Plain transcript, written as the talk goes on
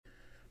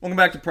Welcome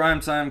back to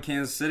Primetime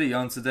Kansas City.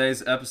 On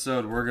today's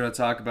episode, we're going to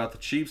talk about the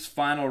Chiefs'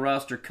 final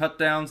roster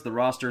cutdowns. The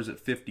roster is at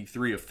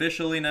 53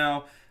 officially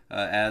now,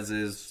 as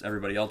is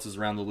everybody else's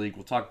around the league.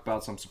 We'll talk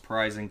about some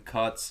surprising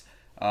cuts,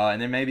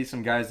 and then maybe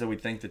some guys that we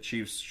think the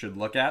Chiefs should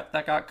look at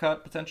that got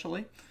cut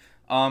potentially.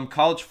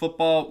 College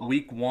football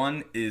week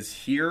 1 is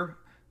here.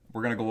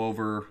 We're going to go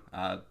over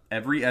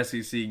every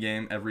SEC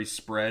game, every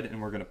spread,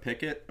 and we're going to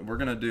pick it. We're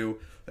going to do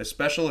a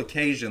special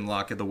occasion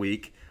lock of the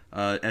week,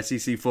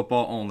 SEC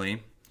football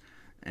only.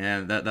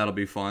 And that'll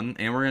be fun.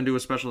 And we're going to do a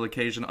special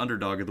occasion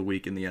underdog of the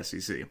week in the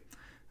SEC.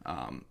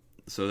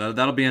 So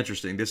that'll be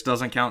interesting. This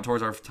doesn't count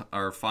towards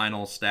our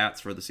final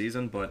stats for the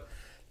season, but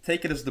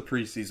take it as the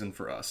preseason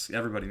for us.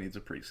 Everybody needs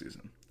a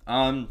preseason.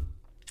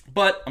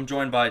 But I'm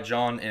joined by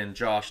John and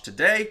Josh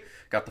today.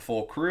 Got the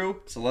full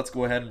crew. So let's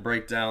go ahead and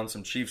break down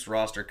some Chiefs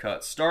roster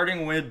cuts.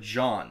 Starting with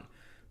John.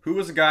 Who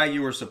was a guy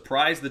you were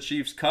surprised the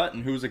Chiefs cut,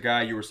 and who's a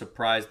guy you were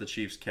surprised the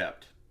Chiefs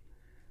kept?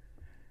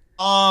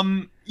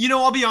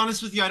 I'll be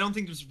honest with you. I don't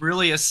think there's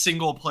really a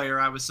single player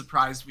I was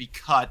surprised we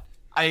cut.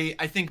 I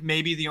think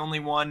maybe the only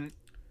one,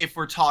 if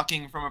we're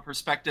talking from a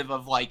perspective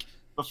of like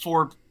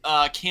before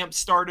camp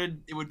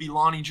started, it would be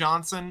Lonnie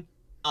Johnson.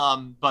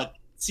 But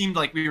it seemed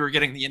like we were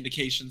getting the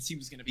indications he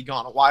was going to be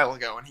gone a while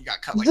ago, and he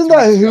got cut. Isn't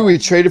that who we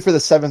traded for the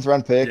 7th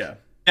round pick?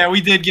 Yeah, we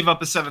did give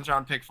up a 7th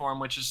round pick for him,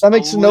 which is that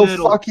makes no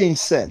fucking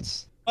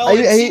sense. Well,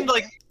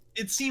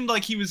 it seemed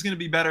like he was going to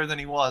be better than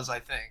he was. I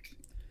think.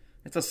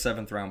 It's a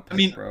 7th round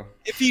pick, bro.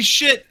 If he's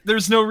shit,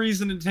 there's no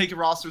reason to take a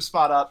roster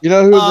spot up. You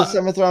know who was the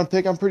 7th round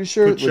pick? I'm pretty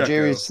sure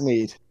L'Jarius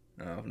Sneed.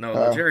 No,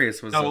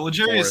 L'Jarius was. No,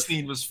 L'Jarius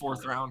Sneed was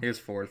 4th round. He was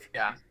 4th.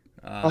 Yeah.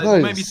 I thought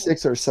he was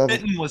 6 or 7.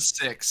 Fenton was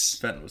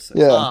 6.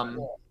 Yeah.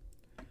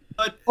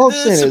 But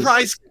the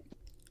surprise.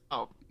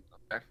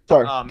 Okay.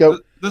 Sorry. Go.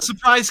 The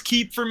surprise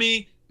keep for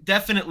me,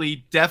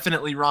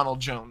 definitely Ronald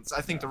Jones.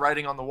 I think the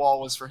writing on the wall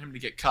was for him to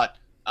get cut.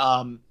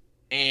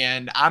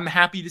 And I'm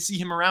happy to see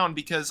him around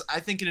because I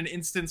think in an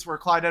instance where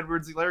Clyde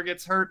Edwards-Helaire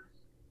gets hurt,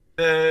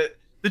 the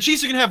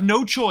Chiefs are going to have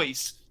no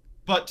choice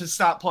but to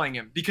stop playing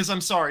him. Because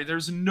I'm sorry,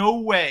 there's no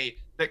way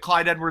that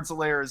Clyde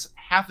Edwards-Helaire is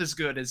half as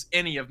good as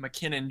any of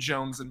McKinnon,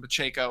 Jones, and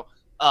Pacheco.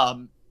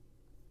 I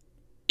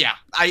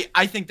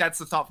think that's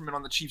the thought from it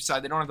on the Chiefs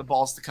side. They don't have the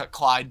balls to cut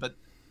Clyde, but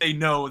they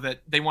know that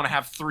they want to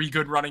have 3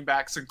 good running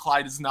backs, and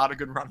Clyde is not a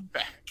good running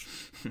back.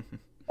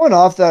 Going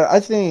off that, I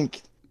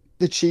think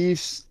the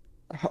Chiefs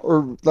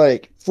or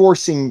like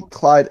forcing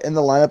Clyde in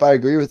the lineup, I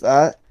agree with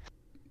that.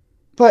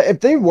 But if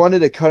they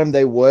wanted to cut him,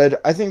 they would.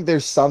 I think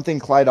there's something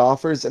Clyde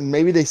offers, and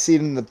maybe they see it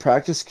in the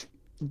practice,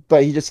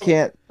 but he just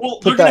can't. Well,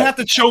 they're gonna have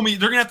to show me.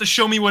 They're gonna have to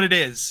show me what it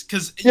is,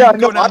 because I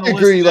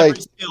agree.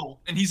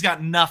 And he's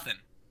got nothing.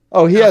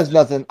 Oh, he has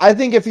nothing. I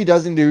think if he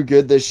doesn't do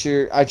good this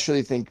year, I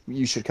actually think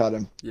you should cut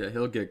him. Yeah,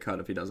 he'll get cut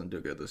if he doesn't do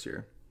good this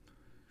year.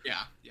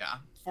 Yeah.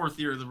 4th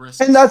year of the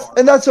risk. And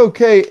that's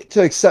okay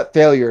to accept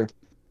failure.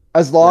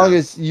 As long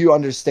as you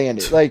understand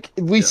it. Like,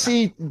 we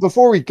see,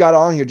 before we got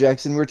on here,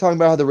 Jackson, we were talking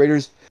about how the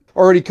Raiders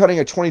are already cutting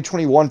a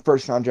 2021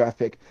 first-round draft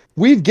pick.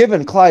 We've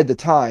given Clyde the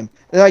time.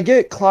 And I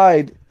get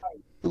Clyde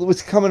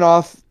was coming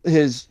off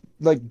his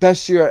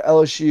best year at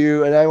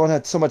LSU, and everyone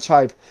had so much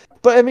hype.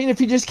 But, I mean, if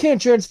he just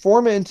can't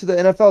transform it into the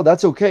NFL,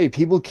 that's okay.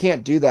 People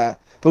can't do that.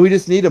 But we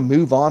just need to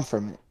move on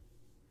from it.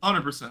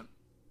 100%.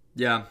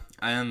 Yeah,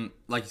 and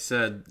like you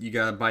said, you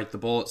got to bite the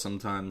bullet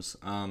sometimes.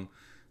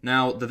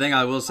 Now, the thing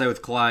I will say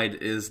with Clyde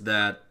is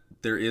that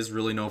there is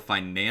really no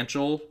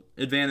financial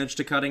advantage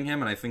to cutting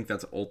him, and I think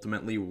that's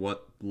ultimately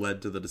what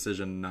led to the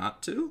decision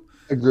not to.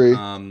 Agree.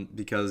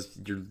 Because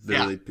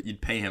you'd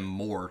pay him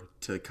more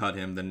to cut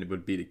him than it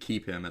would be to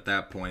keep him. At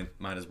that point,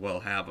 might as well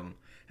have him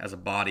as a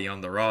body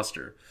on the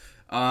roster.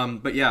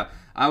 But yeah,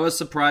 I was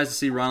surprised to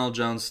see Ronald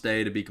Jones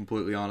stay, to be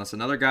completely honest.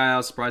 Another guy I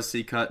was surprised to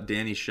see cut,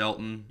 Danny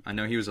Shelton. I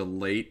know he was a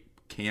late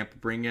camp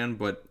bring-in,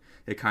 but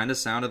it kind of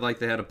sounded like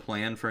they had a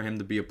plan for him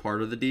to be a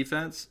part of the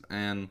defense,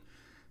 and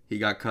he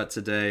got cut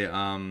today.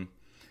 I'm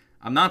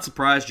not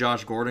surprised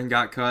Josh Gordon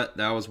got cut.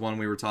 That was one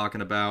we were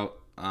talking about.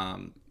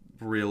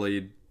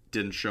 Really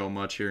didn't show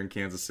much here in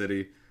Kansas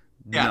City.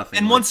 Yeah, Nothing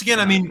and once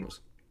again,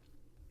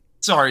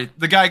 sorry,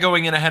 the guy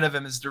going in ahead of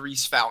him is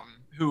Darius Fountain,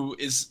 who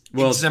is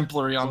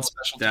exemplary on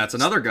special teams. That's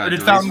another guy.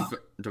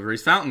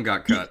 Darius Fountain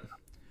got cut.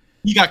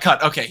 He got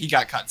cut. Okay, he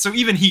got cut. So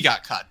even he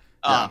got cut.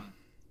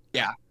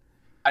 Yeah.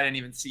 I didn't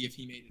even see if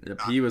he made it.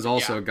 Yep, he was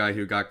also a guy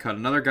who got cut.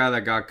 Another guy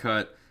that got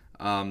cut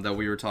that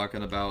we were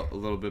talking about a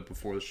little bit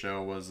before the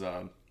show was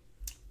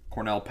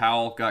Cornell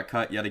Powell got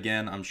cut yet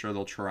again. I'm sure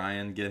they'll try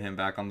and get him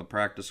back on the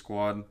practice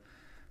squad.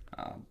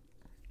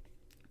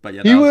 But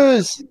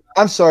yeah,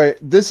 I'm sorry.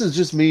 This is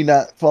just me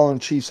not following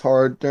Chiefs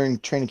hard during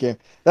training camp.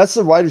 That's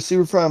the wide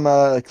receiver from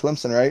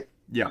Clemson, right?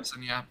 Yeah.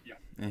 Clemson, yeah.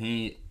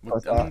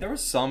 And there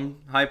was some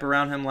hype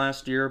around him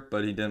last year,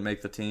 but he didn't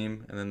make the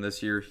team. And then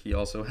this year, he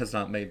also has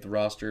not made the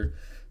roster.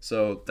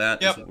 So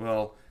that as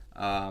well.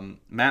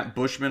 Matt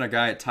Bushman, a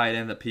guy at tight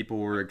end that people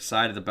were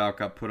excited about,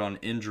 got put on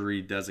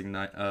injury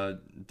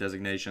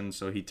designation,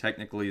 so he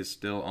technically is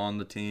still on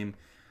the team.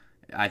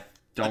 I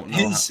don't know.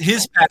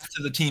 His path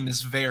to the team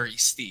is very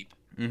steep.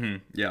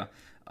 Yeah.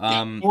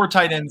 Four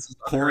tight ends. is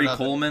Corey unheard of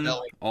in Coleman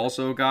Philly.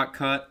 also got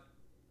cut,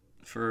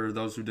 for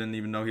those who didn't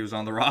even know he was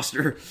on the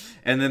roster.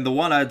 And then the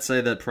one I'd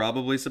say that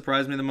probably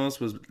surprised me the most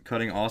was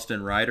cutting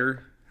Austin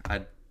Ryder.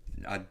 I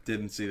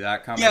didn't see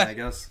that coming, Yeah. I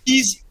guess.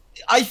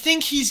 I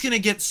think he's going to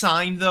get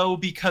signed, though,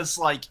 because,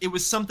 like, it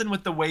was something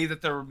with the way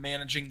that they're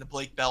managing the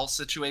Blake Bell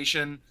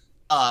situation.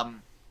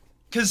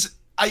 Because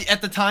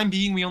at the time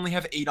being, we only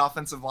have 8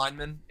 offensive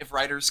linemen. If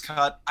Ryder's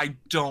cut, I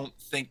don't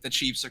think the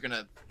Chiefs are going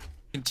to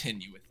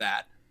continue with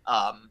that.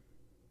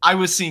 I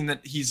was seeing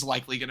that he's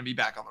likely going to be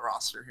back on the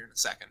roster here in a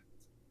second.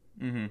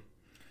 Mm-hmm.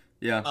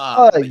 Yeah.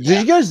 But Did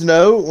you guys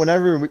know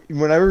whenever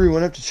we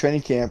went up to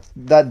training camp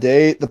that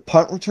day, the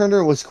punt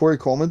returner was Corey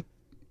Coleman?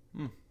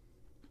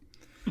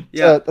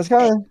 Yeah. That's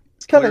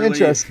kind of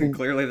interesting.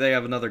 Clearly, they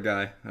have another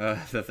guy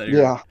that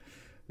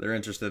they're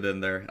interested in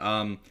there.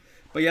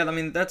 But yeah, I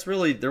mean, that's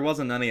really, there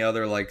wasn't any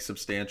other like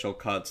substantial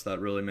cuts that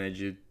really made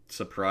you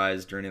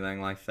surprised or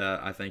anything like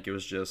that. I think it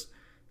was just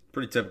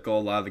pretty typical.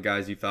 A lot of the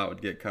guys you thought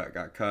would get cut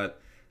got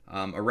cut.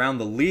 Around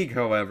the league,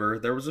 however,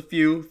 there was a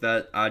few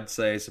that I'd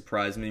say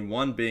surprised me.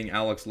 One being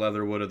Alex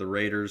Leatherwood of the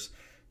Raiders,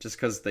 just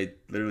because they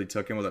literally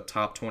took him with a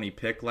top 20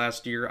 pick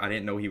last year. I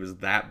didn't know he was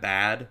that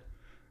bad.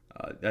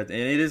 And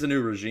it is a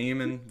new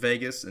regime in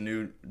Vegas, a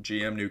new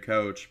GM, new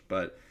coach,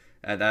 but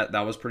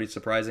that was pretty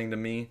surprising to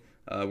me.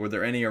 Were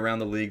there any around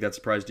the league that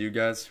surprised you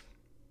guys?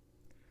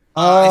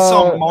 I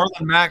saw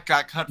Marlon Mack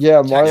got cut.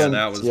 Yeah, from Marlon.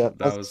 Texas.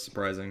 That was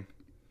surprising.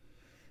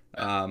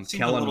 Seemed a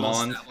Kellen little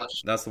Mond,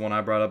 established. that's the one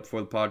I brought up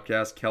before the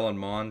podcast. Kellen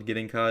Mond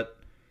getting cut.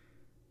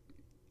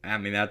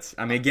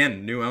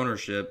 Again, new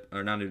ownership,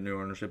 or not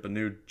new ownership, a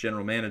new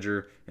general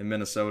manager in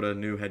Minnesota,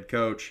 new head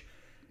coach.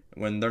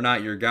 When they're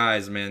not your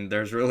guys, man,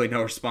 there's really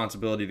no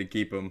responsibility to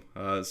keep them.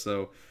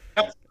 So,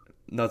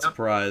 not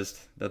surprised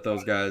that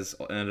those guys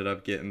ended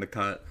up getting the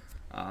cut.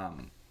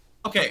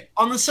 Okay,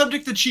 on the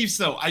subject of Chiefs,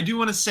 though, I do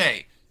want to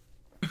say,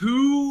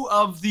 who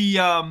of the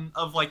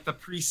like the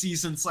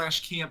preseason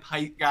 / camp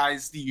hype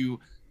guys do you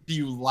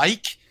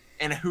like,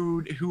 and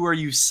who are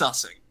you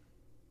sussing?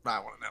 I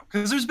want to know,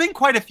 because there's been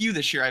quite a few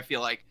this year. I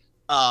feel like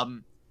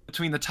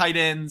between the tight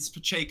ends,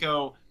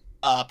 Pacheco,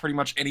 pretty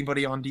much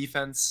anybody on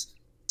defense.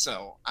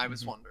 So I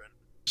was wondering,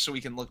 so we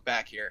can look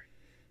back here.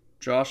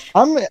 Josh?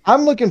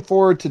 I'm looking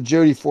forward to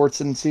Jody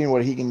Fortson and seeing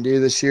what he can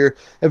do this year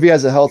if he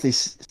has a healthy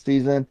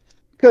season.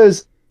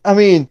 Because I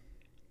mean,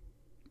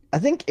 I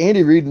think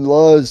Andy Reid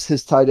loves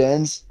his tight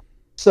ends,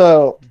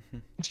 so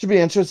it should be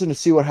interesting to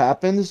see what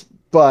happens.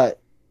 But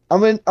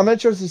I'm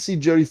interested to see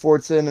Jody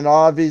Fortson, and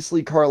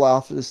obviously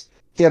Karlaftis.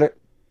 From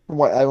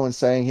what everyone's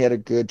saying, he had a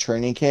good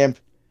training camp.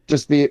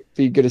 Just be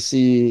good to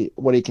see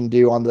what he can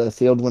do on the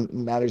field when it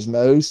matters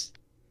most.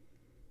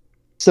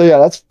 So yeah,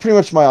 that's pretty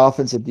much my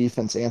offensive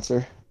defense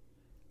answer.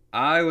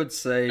 I would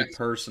say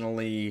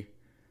personally,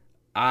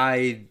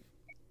 I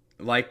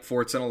like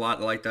Fortson a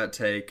lot. I like that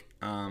take.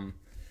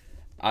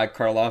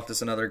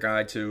 Karlaftis, another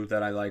guy too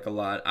that I like a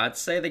lot. I'd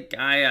say the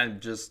guy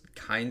I'm just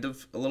kind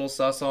of a little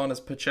sus on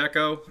is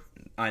Pacheco.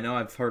 I know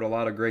I've heard a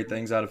lot of great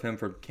things out of him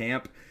from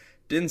camp.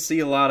 Didn't see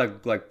a lot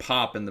of like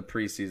pop in the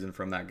preseason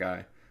from that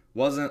guy.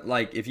 Wasn't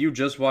like, if you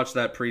just watched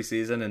that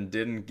preseason and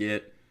didn't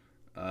get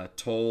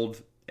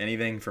told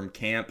anything from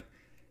camp,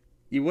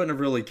 you wouldn't have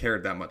really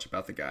cared that much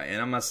about the guy.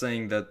 And I'm not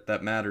saying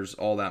that matters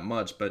all that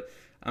much, but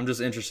I'm just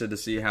interested to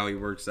see how he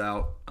works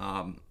out.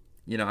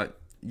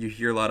 You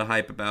hear a lot of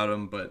hype about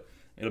him, but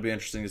it'll be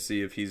interesting to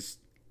see if he's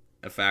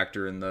a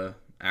factor in the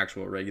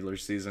actual regular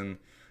season.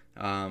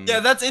 Yeah,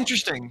 that's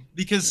interesting,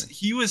 because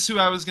he was who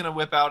I was going to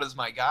whip out as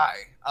my guy.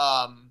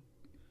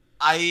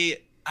 I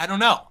don't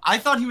know. I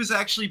thought he was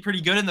actually pretty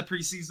good in the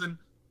preseason.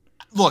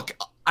 Look,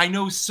 I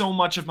know so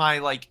much of my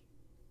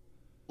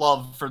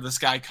love for this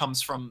guy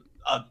comes from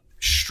a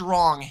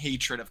strong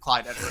hatred of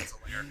Clyde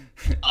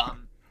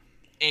Edwards-Helaire.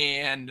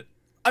 And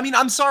I mean,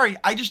 I'm sorry,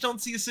 I just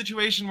don't see a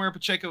situation where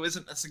Pacheco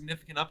isn't a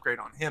significant upgrade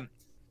on him,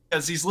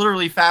 because he's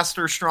literally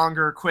faster,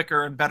 stronger,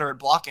 quicker, and better at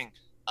blocking.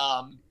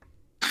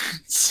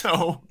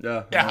 So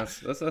yeah.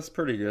 That's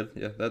pretty good.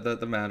 Yeah,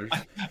 that matters.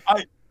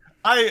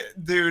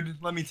 Dude,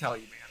 let me tell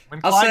you, man. When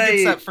Clyde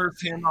gets that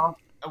first handoff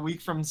a week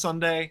from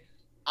Sunday,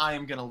 I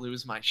am gonna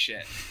lose my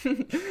shit.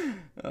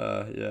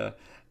 Yeah.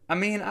 I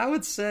mean, I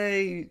would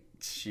say,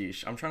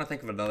 sheesh. I'm trying to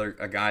think of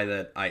a guy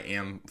that I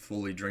am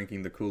fully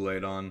drinking the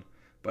Kool-Aid on,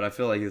 but I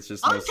feel like it's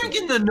just. I'm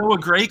drinking the Noah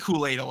Gray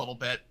Kool-Aid a little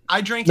bit.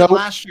 I drank it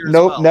last year.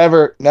 Nope,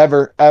 never,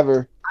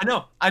 ever. I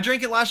know. I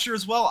drank it last year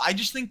as well. I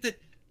just think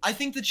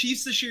the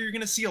Chiefs this year, you're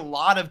going to see a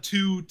lot of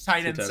two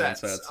tight end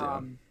sets.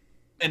 Yeah.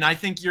 And I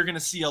think you're going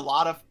to see a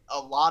lot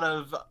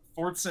of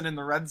Fortson in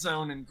the red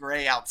zone and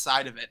Gray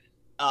outside of it.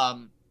 I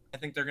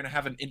think they're going to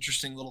have an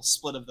interesting little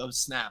split of those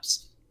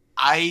snaps.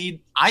 I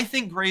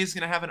think Gray is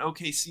going to have an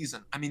okay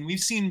season. I mean, we've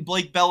seen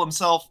Blake Bell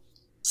himself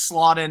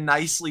slot in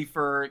nicely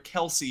for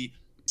Kelsey.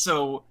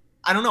 So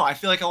I don't know. I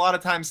feel like a lot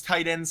of times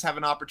tight ends have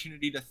an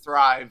opportunity to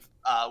thrive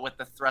with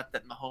the threat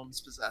that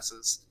Mahomes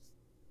possesses.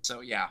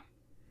 So yeah.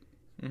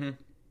 Mm-hmm.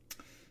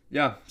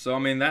 Yeah. So I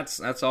mean,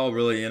 that's all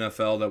really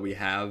NFL that we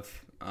have.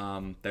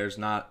 There's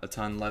not a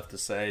ton left to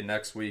say.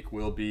 Next week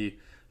will be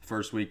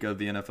first week of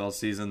the NFL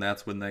season.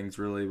 That's when things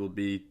really will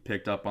be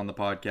picked up on the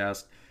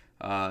podcast.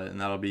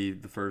 And that'll be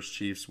the first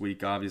Chiefs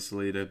week,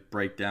 obviously, to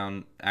break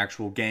down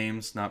actual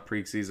games, not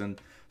preseason.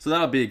 So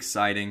that'll be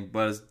exciting.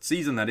 But a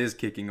season that is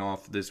kicking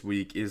off this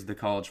week is the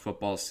college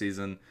football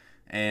season.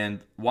 And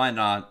why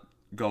not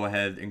go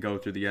ahead and go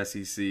through the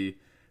SEC,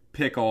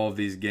 pick all of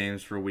these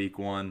games for week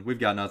one. We've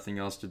got nothing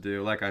else to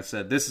do. Like I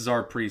said, this is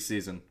our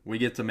preseason. We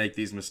get to make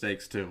these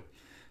mistakes too.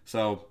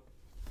 So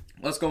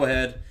let's go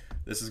ahead.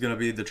 This is going to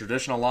be the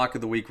traditional Lock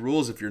of the Week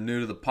rules. If you're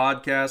new to the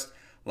podcast,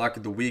 Lock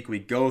of the Week, we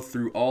go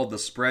through all the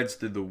spreads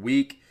through the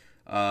week.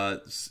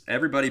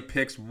 Everybody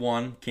picks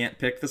one, can't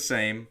pick the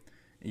same.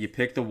 You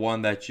pick the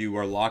one that you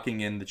are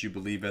locking in, that you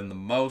believe in the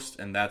most,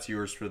 and that's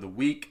yours for the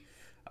week.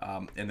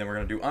 And then we're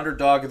going to do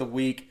Underdog of the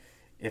Week.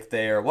 If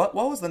they are, what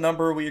was the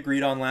number we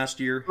agreed on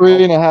last year?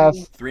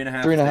 3.5.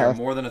 3.5. 3.5.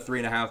 More than a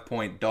 3.5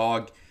 point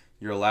dog,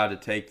 you're allowed to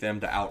take them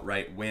to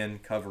outright win,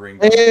 covering.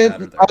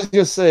 And I was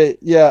gonna say,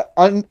 yeah,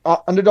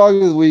 underdog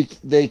of the week.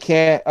 They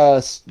can't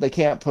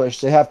push.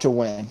 They have to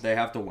win. They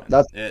have to win.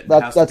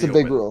 That's a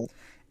big rule.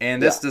 And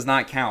this does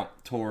not count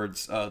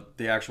towards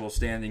the actual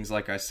standings,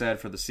 like I said,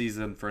 for the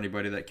season. For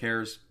anybody that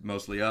cares,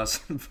 mostly us.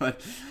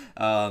 But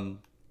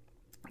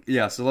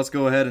yeah, so let's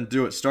go ahead and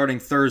do it. Starting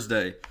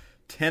Thursday.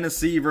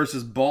 Tennessee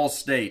versus Ball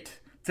State.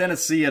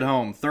 Tennessee at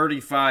home,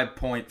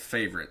 35-point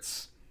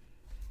favorites.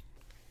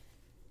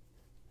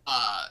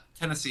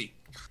 Tennessee.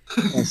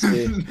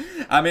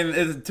 I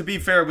mean, to be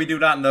fair, we do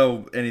not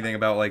know anything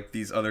about like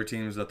these other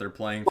teams that they're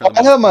playing. Well,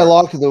 I have my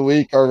Lock of the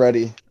Week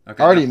already.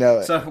 Okay, I already know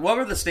it. So, what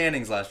were the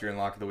standings last year in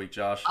Lock of the Week,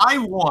 Josh? I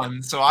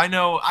won, so I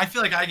know. I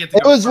feel like I get to.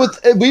 It was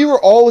first. We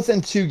were all within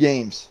 2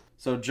 games.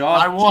 So,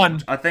 Josh, I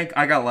won. I think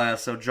I got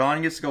last. So,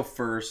 John gets to go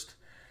first.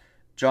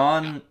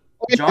 John,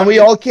 and we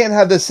all can't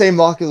have the same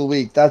Lock of the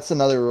Week. That's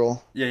another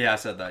rule. Yeah, I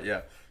said that.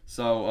 Yeah.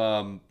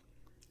 So,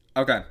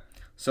 okay.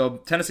 So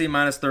Tennessee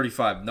minus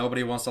 35.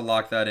 Nobody wants to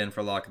lock that in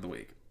for Lock of the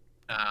Week.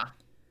 Nah.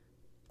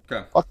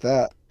 Okay. Fuck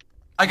that.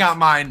 I got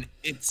mine.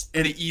 It's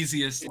the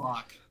easiest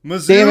lock.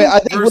 Mizzou Damn it, I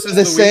think versus we're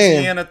the same.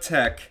 Louisiana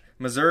Tech.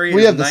 Missouri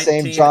we is have the 19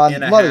 same, John.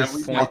 and a half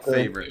point Motherfucker.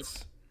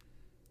 favorites.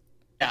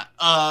 Yeah.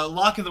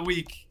 Lock of the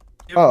week.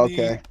 Oh,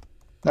 okay.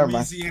 Never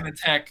mind. Louisiana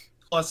Tech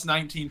plus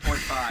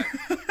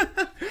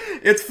 19.5.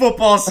 It's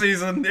football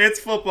season.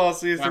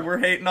 Yeah. We're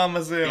hating on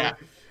Mizzou. Yeah.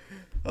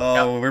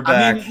 Oh, we're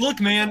back. I mean,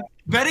 look, man.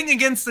 Betting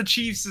against the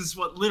Chiefs is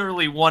what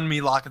literally won me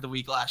Lock of the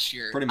Week last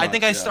year. Pretty much, I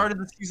think I started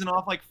the season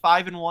off like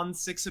 5-1,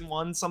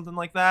 6-1, something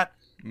like that.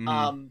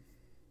 Mm.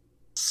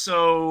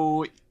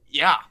 So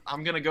yeah,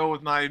 I'm gonna go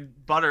with my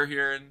butter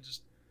here and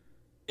just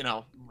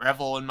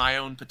revel in my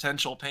own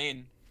potential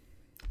pain.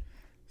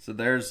 So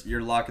there's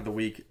your Lock of the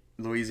Week.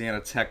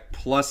 Louisiana Tech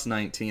plus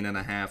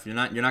 19.5.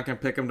 You're not gonna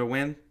pick them to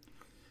win?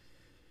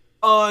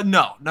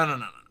 No.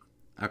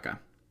 Okay.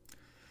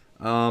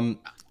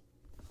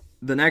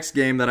 The next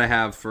game that I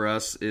have for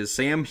us is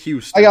Sam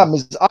Houston. I got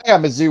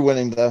Mizzou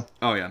winning though.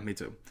 Oh yeah, me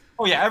too.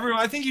 Oh yeah, everyone.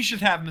 I think you should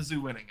have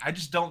Mizzou winning. I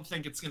just don't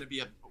think it's going to be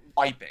a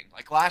wiping.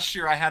 Like last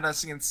year, I had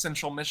us against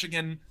Central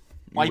Michigan,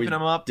 wiping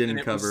them up. Didn't and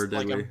it cover, was did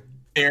like we? A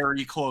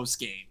very close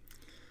game.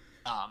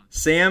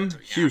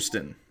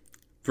 Houston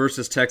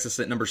versus Texas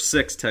at number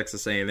 6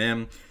 Texas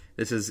A&M.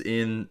 This is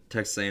in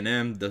Texas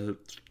A&M. The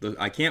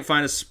I can't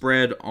find a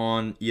spread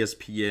on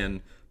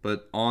ESPN,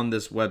 but on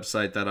this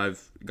website that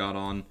I've got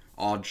on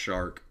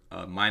OddsShark.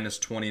 Minus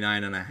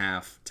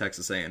 29.5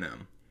 Texas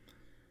A&M.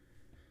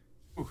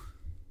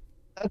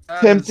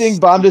 That's tempting,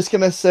 but I'm just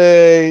gonna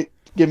say,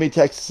 give me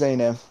Texas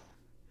A&M.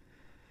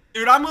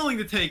 Dude, I'm willing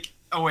to take.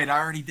 Oh wait, I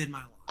already did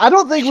my. I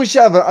don't think we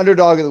should have an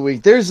underdog of the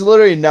week. There's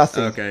literally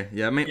nothing. Okay,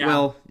 yeah. I mean,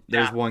 well,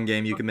 there's one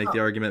game you can make the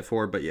argument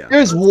for, but yeah.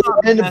 There's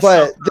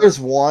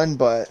one,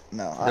 but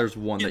no. There's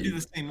one that do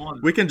the same one.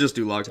 We can just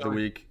do Lock of the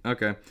Week.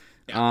 Okay.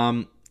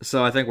 Yeah.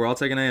 So I think we're all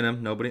taking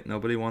A&M. Nobody's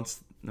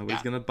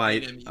gonna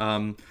bite.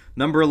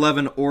 Number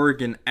 11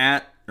 Oregon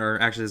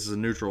actually this is a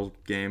neutral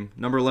game.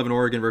 Number 11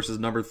 Oregon versus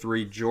number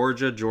 3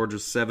 Georgia.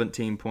 Georgia's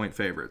 17-point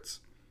favorites.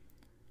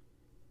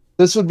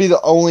 This would be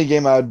the only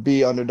game I would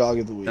be underdog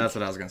of the week. That's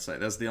what I was gonna say.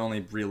 That's the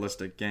only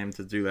realistic game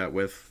to do that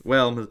with.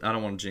 Well, I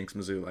don't want to jinx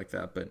Mizzou like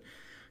that, but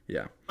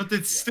yeah. But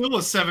it's still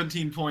a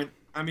 17-point.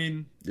 I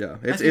mean, yeah,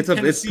 it's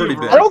pretty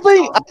big.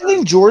 I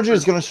think Georgia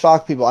is gonna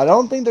shock people. I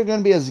don't think they're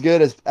gonna be as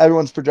good as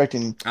everyone's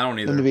projecting. I don't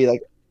either. Them to be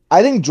like.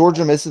 I think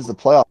Georgia misses the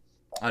playoffs.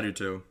 I do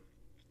too.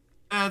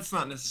 That's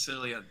not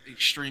necessarily an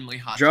extremely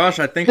hot. Josh,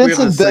 I think we have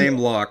the same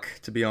lock,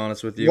 to be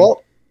honest with you.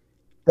 Well,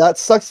 that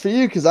sucks for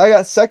you because I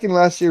got second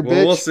last year, bitch.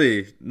 Well, we'll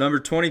see. Number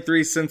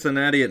 23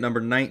 Cincinnati at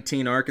number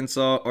 19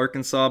 Arkansas.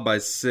 Arkansas by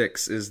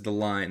 6 is the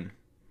line.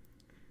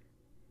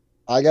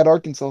 I got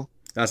Arkansas.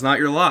 That's not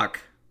your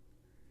lock.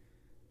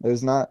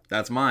 There's not.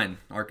 That's mine.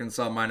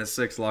 Arkansas minus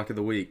 6 lock of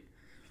the week.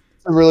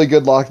 It's a really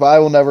good lock, but I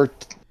will never.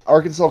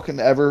 Arkansas can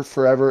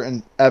forever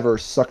and ever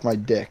suck my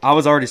dick. I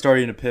was already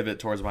starting to pivot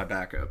towards my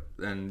backup,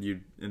 and you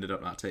ended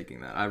up not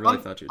taking that. I really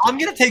thought you. I'm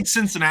gonna take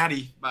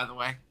Cincinnati, by the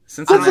way.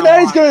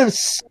 Cincinnati's gonna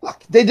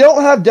suck. They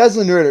don't have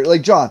Desmond Ritter.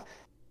 Like John.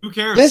 Who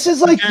cares? This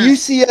is like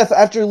UCF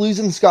after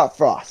losing Scott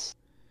Frost.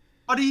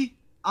 buddy,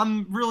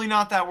 I'm really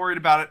not that worried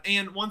about it.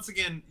 And once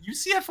again,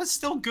 UCF was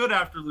still good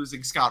after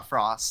losing Scott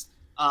Frost.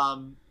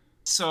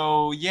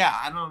 So yeah,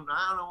 I don't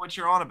know what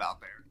you're on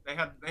about there. They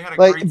had a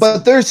great but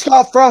season. their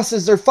Scott Frost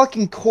is their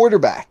fucking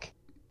quarterback.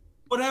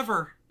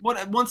 Whatever.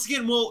 Once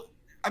again, well,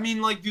 I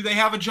mean, like, do they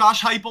have a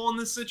Josh Heupel in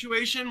this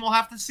situation? We'll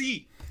have to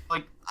see.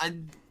 Like, I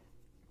don't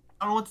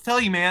know what to tell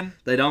you, man.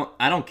 They don't.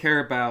 I don't care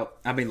about.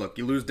 I mean, look,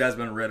 you lose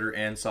Desmond Ridder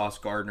and Sauce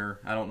Gardner.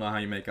 I don't know how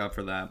you make up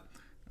for that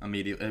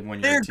immediately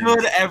when They're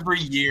good every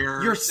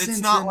year. You're it's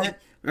not like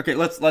okay.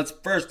 Let's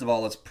first of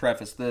all let's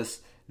preface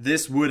this.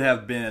 This would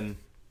have been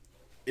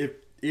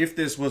if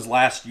this was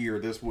last year,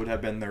 this would have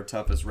been their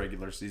toughest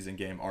regular season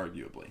game,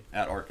 arguably,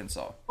 at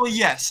Arkansas. Well,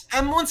 yes,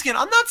 and once again,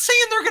 I'm not saying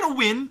they're gonna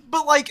win,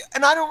 but like,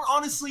 and I don't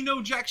honestly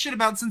know jack shit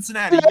about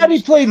Cincinnati.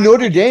 Cincinnati played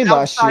Notre Dame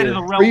last year.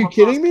 Are you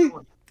kidding me?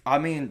 I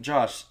mean,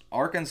 Josh,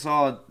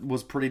 Arkansas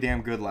was pretty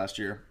damn good last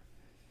year.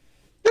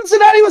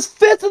 Cincinnati was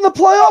 5th in the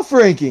playoff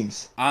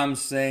rankings. I'm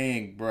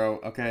saying, bro,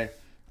 okay?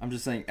 I'm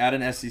just saying, at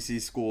an SEC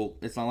school,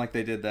 it's not like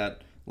they did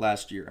that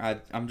last year.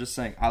 I'm just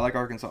saying, I like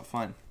Arkansas.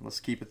 Fine.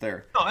 Let's keep it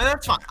there. No,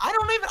 that's fine.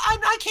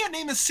 I can't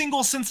name a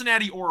single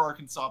Cincinnati or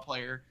Arkansas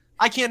player.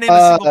 I can't name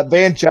a single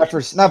Van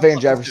Jefferson. Not Van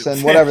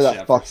Jefferson. Whatever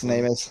that fuck's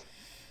name is.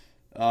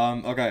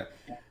 Okay.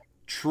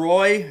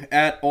 Troy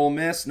at Ole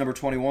Miss, number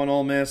 21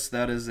 Ole Miss.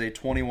 That is a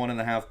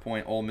 21.5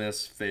 point Ole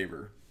Miss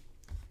favor.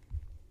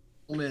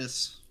 Ole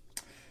Miss.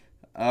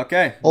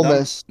 Okay. Ole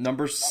Miss.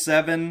 Number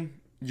 7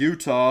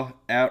 Utah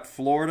at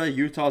Florida.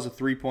 Utah's a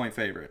 3-point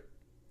favorite.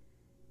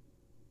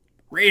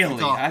 Really?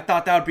 Utah. I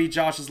thought that would be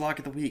Josh's lock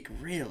of the week.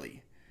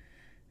 Really?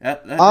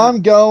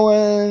 I'm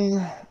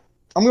going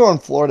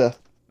Florida.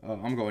 Oh,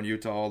 I'm going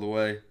Utah all the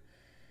way.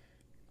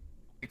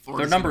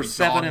 Florida's They're number gonna be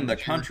 7 gone in the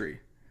this year. country.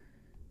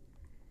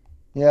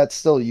 Yeah, it's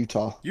still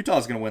Utah.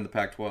 Utah's going to win the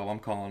Pac-12. I'm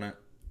calling it.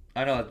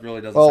 I know that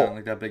really doesn't Well, sound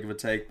like that big of a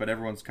take, but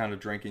everyone's kind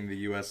of drinking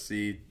the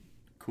USC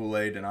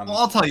Kool-Aid, and I'm. Well,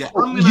 I'll tell you,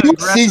 I'm going to USC's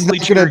aggressively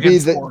not cheer going to be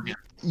against the Oregon.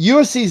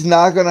 USC's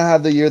not going to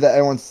have the year that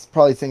everyone's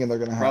probably thinking they're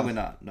going to have. Probably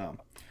not. No.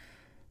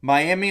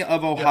 Miami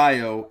of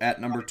Ohio at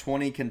number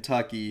 20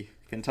 Kentucky.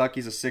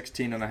 Kentucky's a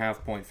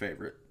 16.5 point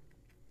favorite.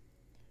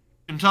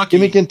 Kentucky. Give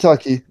me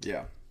Kentucky.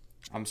 Yeah.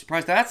 I'm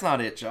surprised that's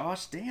not it,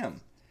 Josh.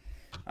 Damn.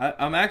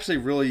 I'm actually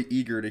really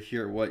eager to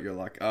hear what you're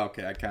like. Oh,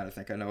 okay, I kind of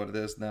think I know what it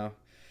is now.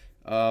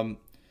 I'm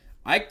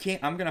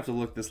gonna have to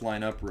look this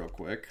line up real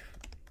quick.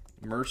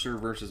 Mercer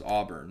versus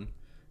Auburn,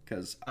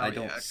 because I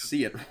don't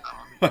see it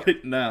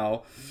right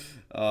now.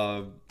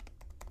 Let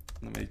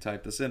me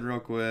type this in real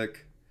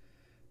quick.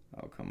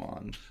 Oh, come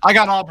on. I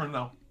got Auburn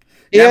though.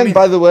 Yeah, And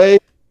by the way,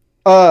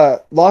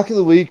 lock of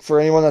the week for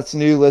anyone that's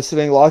new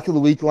listening. Lock of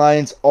the week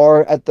lines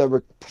are at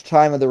the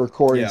time of the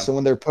recording. Yeah. So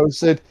when they're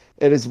posted,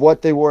 it is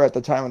what they were at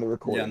the time of the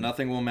recording. Yeah,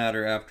 nothing will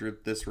matter after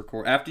this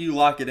record. After you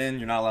lock it in,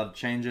 you're not allowed to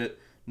change it.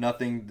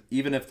 Nothing,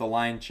 even if the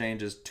line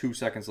changes 2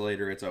 seconds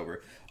later, it's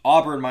over.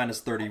 Auburn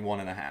minus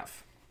 31.5.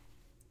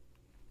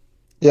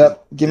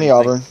 Yep, give me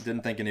Auburn.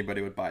 Didn't think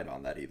anybody would bite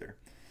on that either.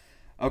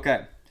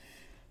 Okay.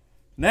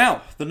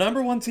 Now, the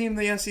number 1 team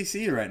in the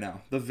SEC right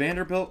now, the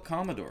Vanderbilt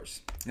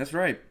Commodores. That's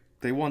right.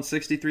 They won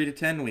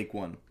 63-10 week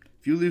 1.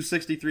 If you lose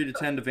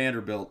 63-10 to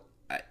Vanderbilt,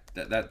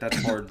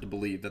 that's hard to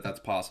believe that that's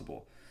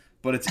possible.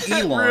 But it's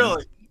Elon.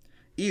 Really?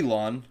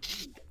 Elon,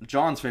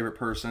 John's favorite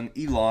person,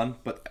 Elon,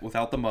 but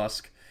without the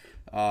Musk,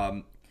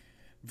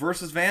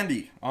 versus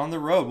Vandy on the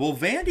road. Will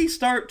Vandy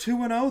start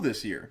 2-0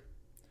 this year?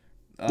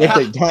 Yeah,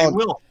 They don't.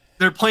 will.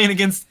 They're playing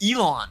against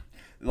Elon.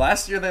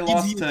 Last year they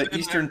lost to Easy.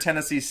 Eastern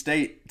Tennessee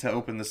State to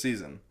open the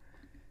season.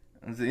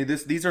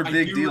 These are I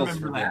big do deals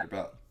remember for that.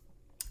 Vanderbilt.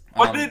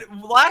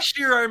 But last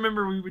year, I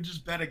remember we would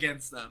just bet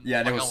against them.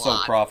 Yeah, and it like was a so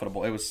lot.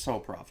 profitable. It was so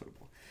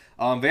profitable.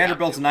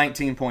 Vanderbilt's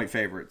 19-point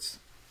favorites.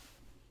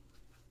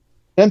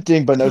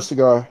 Tempting, but no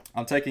cigar.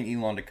 I'm taking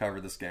Elon to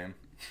cover this game.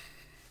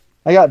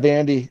 I got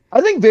Vandy. I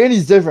think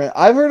Vandy's different.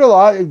 I've heard a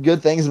lot of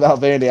good things about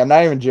Vandy. I'm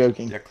not even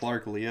joking. Yeah,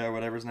 Clark Leah,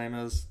 whatever his name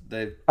is.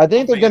 I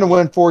think they're going to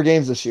win 4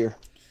 games this year.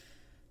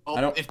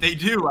 Well, if they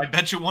do, I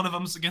bet you one of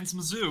them's against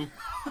Mizzou.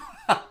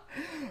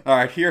 All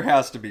right, here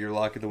has to be your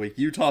lock of the week.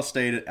 Utah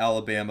State at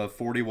Alabama,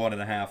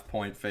 41.5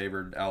 point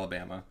favored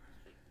Alabama.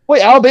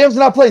 Wait, Alabama's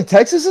not playing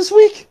Texas this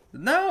week?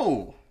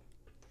 No,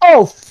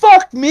 Oh,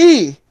 fuck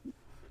me.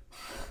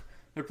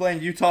 they're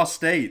playing Utah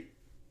State.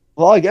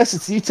 Well, I guess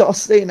it's Utah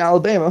State and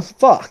Alabama.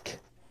 Fuck.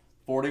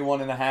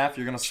 41.5.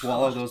 You're gonna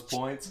swallow those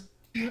points.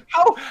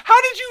 How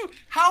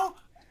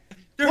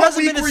there What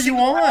hasn't week been a were you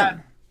single on?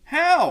 ad.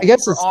 How? I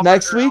guess it's Auburn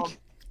next or week.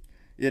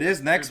 It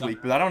is next week,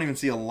 but I don't even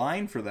see a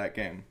line for that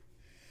game.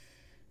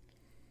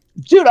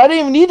 Dude, I didn't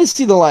even need to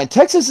see the line.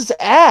 Texas is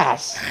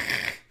ass.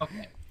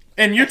 Okay.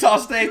 And Utah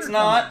State's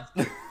not.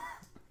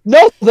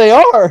 No, they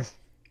are.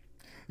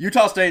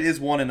 Utah State is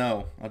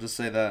 1-0. I'll just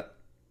say that.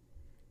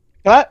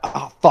 Can I?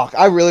 Oh, fuck.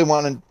 I really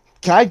want to.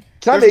 Can I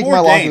There's make more my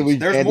lock of the games. week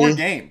There's Vandy? more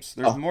games.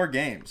 There's Oh. more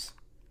games.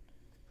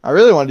 I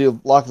really want to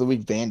do lock of the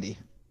week Vandy.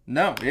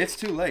 No, it's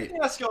too late. Let me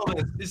ask you all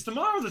this: is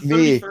tomorrow the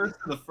Me. 31st or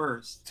the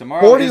 1st?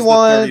 Tomorrow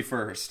 41. is the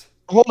 31st.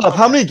 Hold up.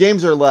 How many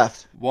games are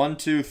left? 1,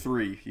 2,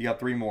 3. You got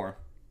 3 more.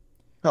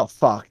 Oh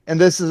fuck! And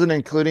this isn't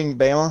including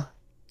Bama.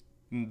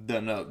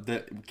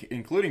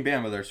 Including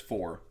Bama, there's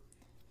 4.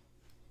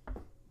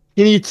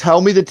 Can you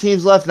tell me the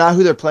teams left? Not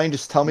who they're playing.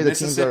 Just tell me the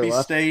teams that are Mississippi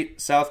left.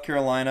 State, South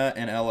Carolina,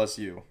 and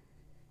LSU.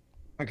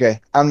 Okay,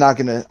 I'm not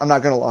gonna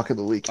lock of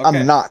the week. Okay.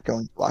 I'm not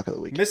going to lock of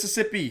the week.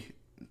 Mississippi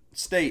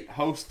State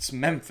hosts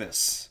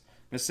Memphis.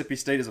 Mississippi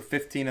State is a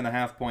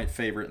 15.5-point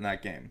favorite in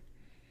that game.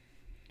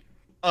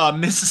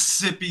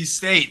 Mississippi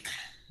State.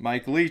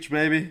 Mike Leach,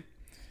 baby.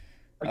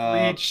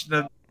 Leach,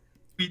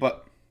 we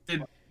But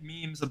did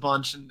memes a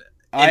bunch, and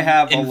I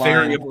have a line.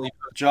 invariably.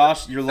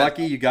 Josh, you're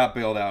lucky you got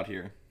bailed out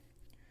here.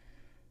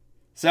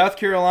 South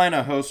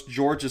Carolina hosts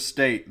Georgia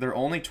State. They're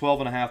only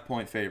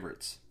 12.5-point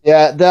favorites.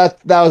 Yeah, that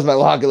was my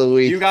lock of the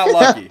week. You got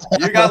lucky.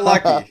 You got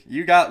lucky.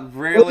 You got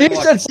really When you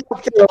lucky. said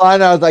South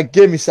Carolina, I was like,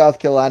 give me South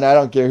Carolina. I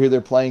don't care who they're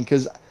playing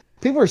because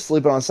people are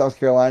sleeping on South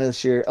Carolina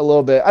this year a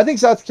little bit. I think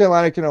South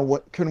Carolina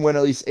can win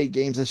at least 8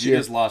 games this You year.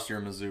 just lost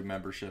your Mizzou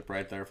membership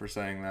right there for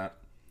saying that.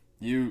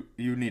 You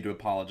need to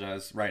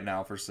apologize right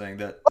now for saying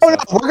that. Oh no,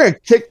 we're gonna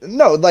kick.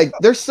 No, like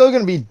they're still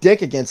gonna be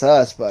dick against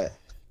us, but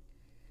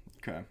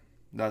Okay,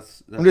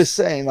 that's I'm just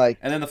saying, like,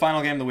 And then the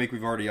final game of the week,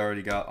 we've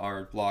already got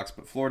our blocks,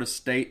 but Florida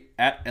State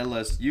at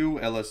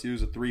LSU. LSU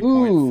is a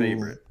 3-point Ooh.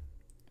 favorite.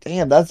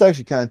 damn, that's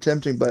actually kind of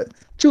tempting, but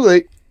too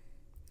late.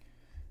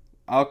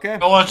 Okay,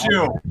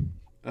 LSU.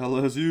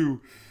 LSU.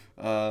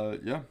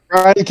 Yeah.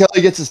 Brian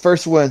Kelly gets his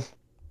first win.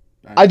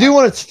 I do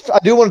want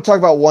to talk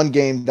about one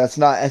game that's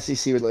not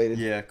SEC related.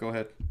 Yeah, go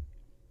ahead.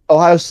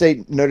 Ohio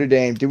State, Notre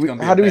Dame. gonna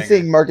be How a do we banger.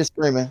 think Marcus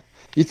Freeman?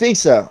 You think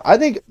so? I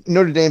think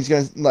Notre Dame's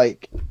gonna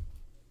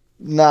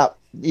not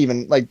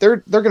even they're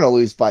gonna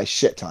lose by a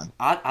shit ton.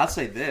 I'd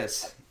say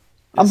this.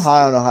 I'm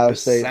high on Ohio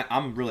State.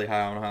 I'm really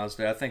high on Ohio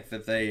State. I think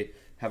that they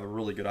have a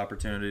really good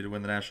opportunity to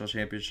win the national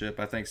championship.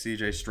 I think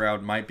C.J.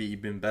 Stroud might be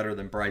even better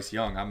than Bryce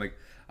Young.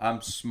 I'm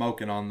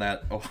smoking on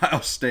that Ohio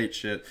State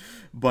shit.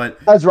 But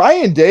Has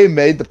Ryan Day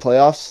made the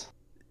playoffs?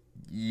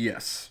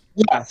 yes,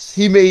 Yes,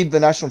 he made the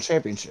national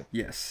championship.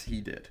 yes, he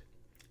did.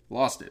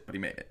 Lost it, but he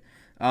made it.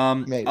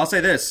 Made it. I'll say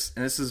this,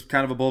 and this is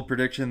kind of a bold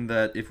prediction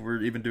that if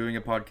we're even doing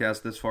a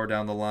podcast this far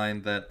down the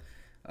line, that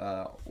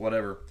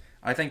whatever.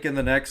 I think in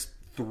the next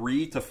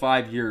 3 to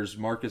 5 years,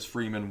 Marcus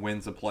Freeman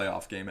wins a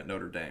playoff game at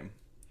Notre Dame.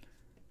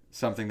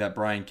 Something that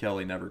Brian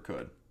Kelly never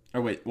could. Oh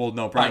wait, well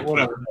no, Brian.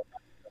 Whatever.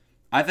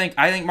 I think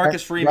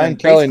Marcus Freeman. Brian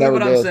Kelly Basically, never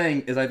what I'm did.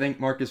 saying is, I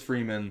think Marcus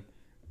Freeman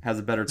has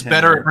a better. It's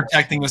better at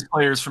protecting his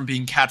players from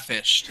being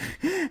catfished.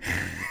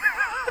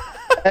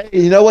 Hey,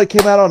 you know what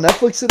came out on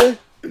Netflix today?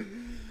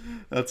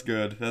 That's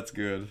good. That's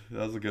good.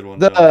 That was a good one.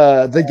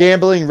 John. The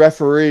gambling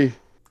referee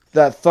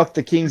that fucked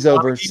the Kings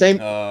over.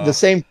 The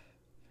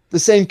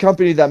same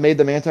company that made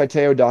the Manti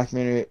Te'o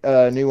documentary.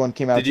 New one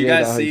came out. Did you today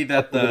guys about how he see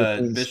that fucked over the the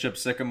Kings. Bishop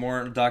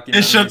Sycamore documentary?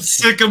 Bishop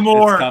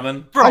Sycamore. It's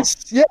coming. Bro,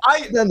 Yeah,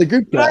 I in the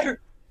group chat.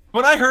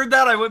 when I heard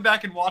that, I went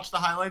back and watched the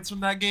highlights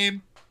from that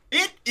game.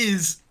 It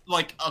is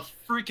like a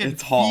freaking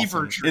It's fever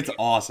awesome. dream. It's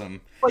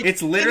awesome. Like,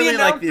 It's literally and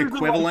like the announcers are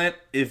equivalent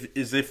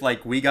if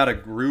like we got a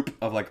group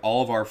of like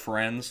all of our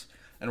friends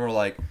and we're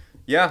like,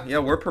 yeah,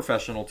 we're a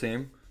professional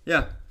team.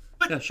 Yeah,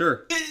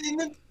 sure.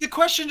 And the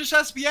question just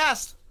has to be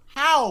asked: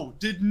 how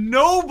did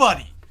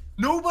nobody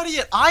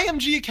at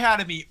IMG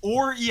Academy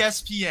or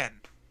ESPN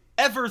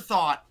ever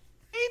thought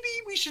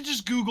maybe we should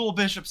just Google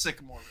Bishop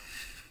Sycamore?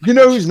 You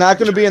know who's not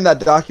going to be in that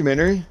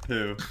documentary?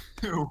 Who?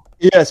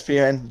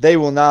 ESPN. They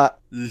will not.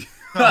 They're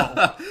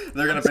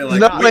gonna be like,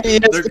 Nobody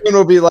at they're, ESPN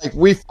will be like,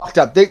 we fucked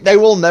up. They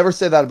will never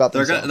say that about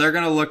they're themselves.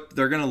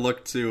 gonna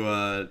look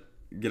to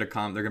get a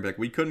comment. They're gonna be like,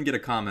 we couldn't get a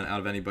comment out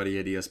of anybody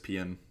at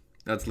ESPN.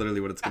 That's literally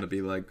what it's gonna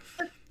be like.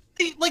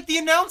 Like the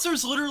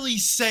announcers literally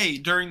say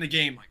during the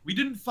game, like we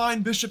didn't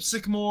find Bishop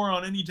Sycamore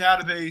on any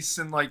database,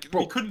 and like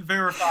we couldn't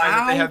verify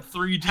that they had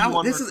 3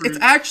 D1 recruits. It's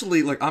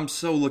actually like I'm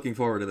so looking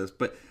forward to this,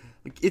 but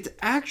like, it's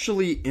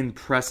actually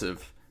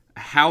impressive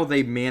how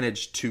they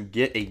managed to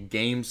get a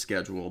game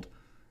scheduled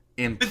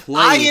and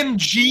play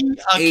IMG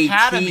a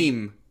Academy.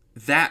 team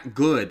that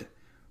good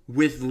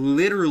with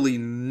literally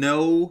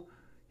no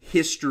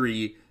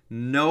history,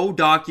 no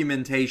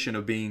documentation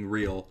of being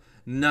real,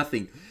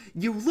 nothing.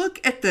 You look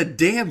at the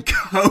damn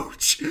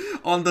coach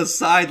on the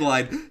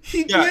sideline.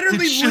 He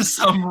literally it's just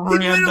some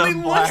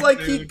random looks black like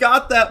he dude.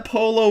 got that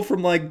polo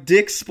from like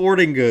Dick's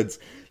Sporting Goods.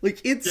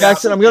 Like it's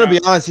Jackson, I'm going to be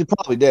honest, he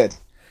probably did.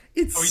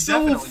 it's he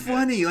so definitely did.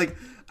 funny. Like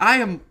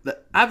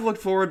I've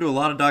looked forward to a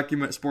lot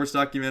of sports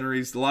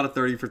documentaries, a lot of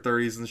 30 for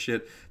 30s and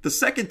shit. The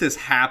second this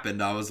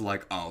happened, I was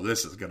like, "Oh,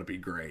 this is gonna be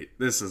great.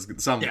 This is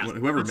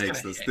whoever it's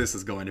makes gonna this. hit. This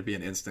is going to be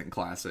an instant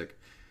classic."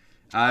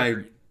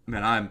 I'm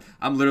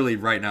literally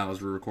right now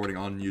as we're recording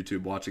on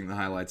YouTube watching the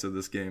highlights of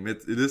this game.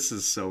 This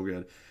is so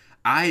good.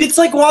 It's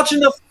like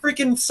watching a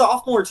freaking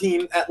sophomore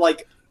team at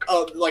like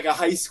a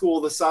high school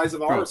the size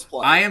of ours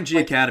play. IMG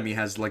Academy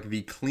has like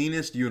the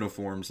cleanest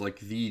uniforms, like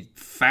the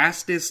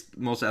fastest,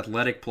 most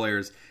athletic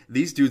players.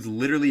 These dudes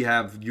literally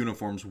have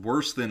uniforms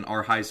worse than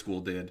our high school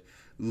did.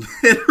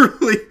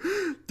 Literally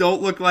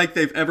don't look like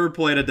they've ever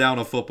played a down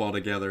of football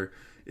together.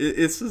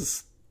 It's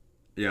just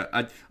Yeah,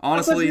 The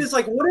honestly, question is,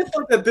 like, what if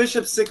like the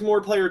Bishop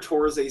Sycamore player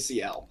tore his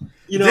ACL?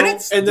 You know,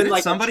 didn't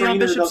like somebody on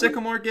Bishop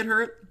Sycamore get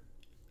hurt?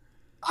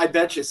 I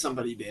bet you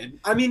somebody did.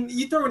 I mean,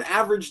 you throw an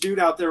average dude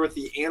out there with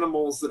the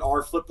animals that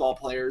are football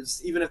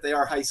players, even if they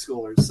are high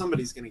schoolers,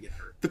 somebody's going to get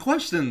hurt. The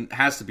question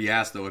has to be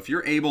asked, though. If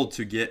you're able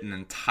to get an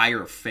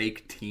entire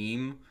fake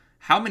team,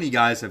 how many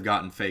guys have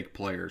gotten fake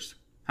players?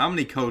 How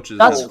many coaches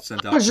have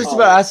sent out? I was just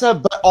about to ask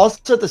that, but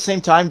also at the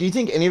same time, do you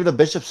think any of the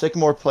Bishop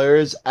Sycamore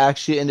players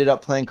actually ended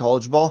up playing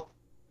college ball?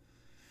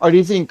 Or do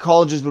you think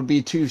colleges would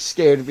be too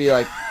scared to be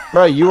like,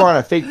 bro, you were on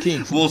a fake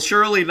team? Well,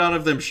 surely none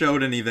of them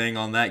showed anything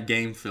on that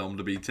game film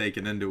to be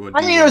taken into a I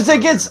mean, it was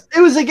against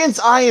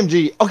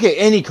IMG. Okay,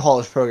 any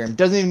college program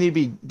doesn't even need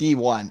to be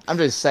D1. I'm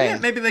just saying. Yeah,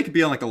 maybe they could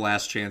be on like a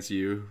Last Chance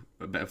U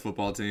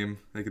football team.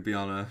 They could be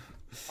on a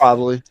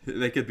probably.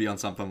 They could be on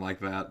something like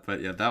that. But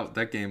yeah,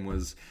 that game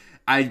was.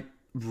 I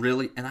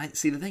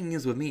see the thing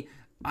is with me,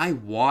 I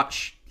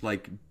watch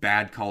like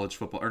bad college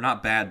football, or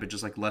not bad, but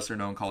just like lesser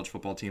known college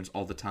football teams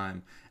all the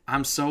time.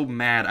 I'm so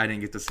mad I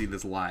didn't get to see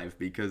this live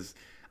because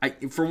I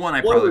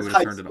probably would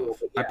have turned it off.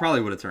 Yeah. I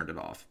probably would have turned it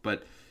off.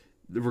 But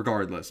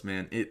regardless,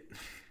 man,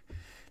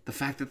 the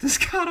fact that this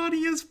got on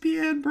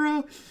ESPN,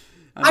 bro.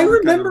 I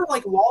remember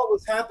like while it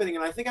was happening,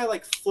 and I think I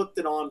like flipped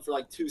it on for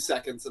like 2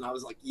 seconds, and I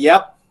was like,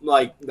 "Yep,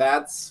 like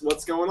that's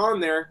what's going on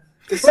there."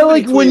 Well,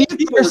 like when you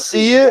first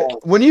see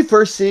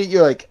it,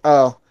 you're like,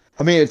 "Oh,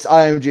 I mean, it's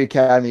IMG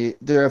Academy.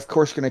 They're of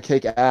course gonna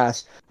kick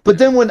ass." But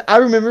then when I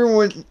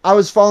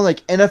was following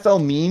like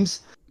NFL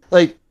memes,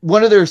 like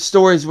one of their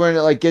stories where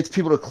it like gets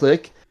people to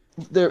click.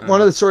 One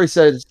of the stories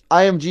says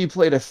IMG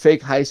played a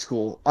fake high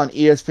school on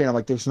ESPN. I'm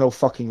like, there's no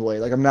fucking way.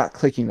 Like, I'm not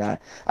clicking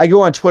that. I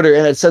go on Twitter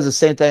and it says the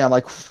same thing. I'm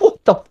like,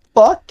 what the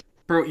fuck?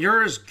 Bro,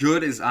 you're as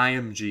good as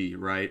IMG,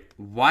 right?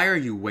 Why are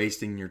you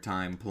wasting your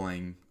time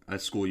playing a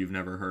school you've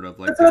never heard of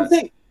like That's what I'm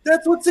saying.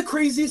 That's what's the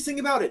craziest thing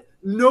about it.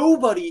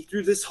 Nobody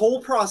through this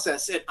whole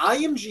process at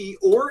IMG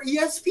or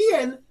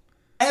ESPN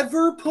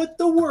ever put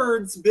the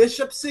words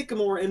Bishop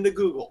Sycamore into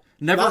Google.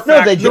 They never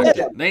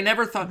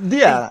thought.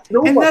 Yeah,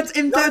 and that's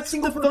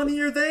the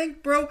funnier thing,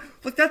 bro.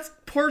 Like that's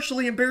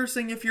partially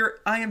embarrassing if you're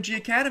IMG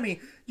Academy.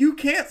 You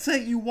can't say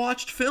you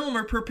watched film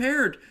or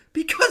prepared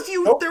because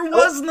there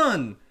was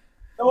none.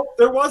 Nope,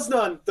 there was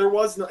none. There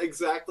was none.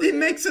 Exactly. It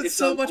makes it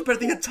so much better.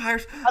 The entire.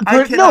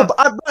 But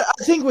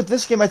I think with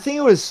this game, I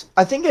think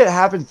it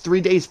happened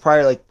 3 days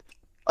prior. Like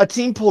a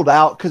team pulled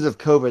out because of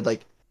COVID.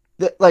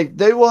 Like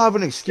they will have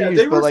an excuse. Yeah,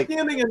 they were but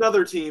scamming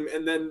another team,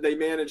 and then they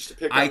managed to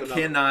pick up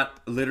another.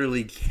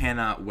 Literally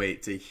cannot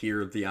wait to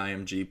hear the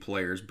IMG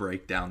players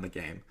break down the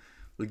game.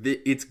 Like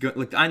it's good.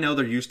 Like I know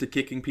they're used to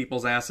kicking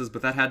people's asses,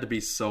 but that had to be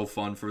so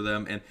fun for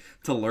them, and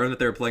to learn that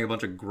they were playing a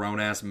bunch of grown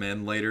ass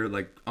men later.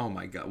 Like, oh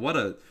my god, what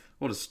a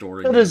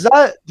story! So does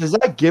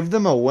that give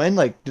them a win?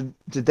 Like,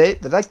 did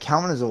that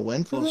count as a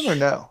win for them or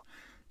no?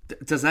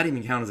 Does that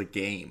even count as a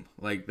game?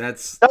 Like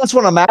that's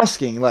what I'm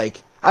asking.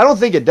 Like, I don't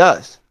think it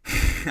does.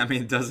 I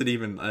mean, does it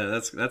even?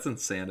 That's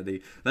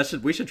insanity.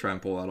 We should try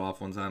and pull that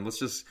off one time.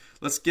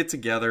 Let's get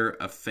together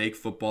a fake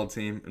football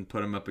team and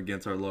put them up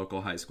against our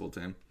local high school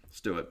team. Let's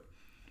do it.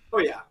 Oh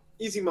yeah,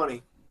 easy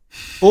money.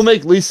 We'll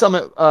make Lee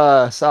Summit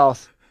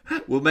South.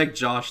 We'll make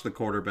Josh the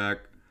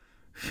quarterback.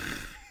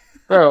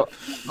 Bro,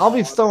 I'll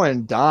be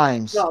throwing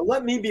dimes. No,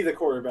 let me be the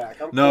quarterback.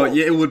 Yeah,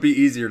 it would be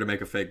easier to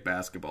make a fake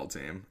basketball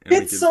team.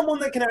 Get someone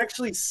that can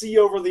actually see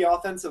over the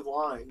offensive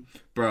line.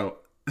 Bro,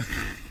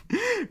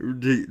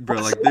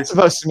 What's that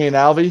supposed to mean,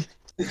 Albie?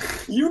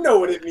 You know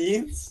what it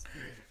means.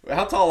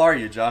 How tall are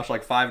you, Josh?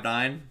 Like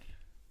 5'9"?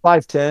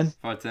 5'10".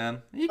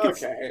 5'10".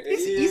 Okay.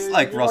 He's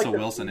like Russell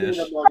Wilson-ish.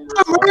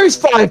 Kyler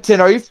Murray's 5'10".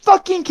 Are you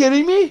fucking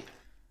kidding me?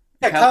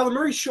 Yeah, Kyler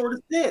Murray's short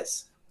as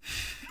this.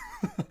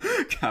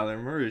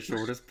 Kyler Murray's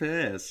short as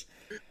piss.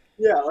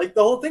 Yeah, like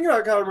the whole thing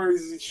about Kyler Murray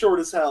is he's short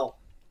as hell.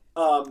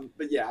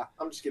 But yeah,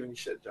 I'm just giving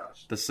shit,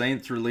 Josh. The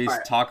Saints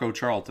released Taco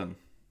Charlton.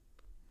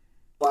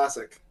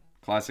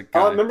 Classic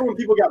guy. Remember when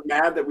people got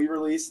mad that we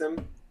released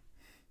him?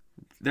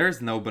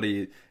 There's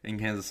nobody in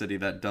Kansas City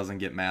that doesn't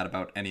get mad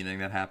about anything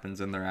that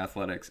happens in their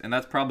athletics. And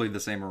that's probably the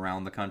same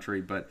around the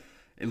country, but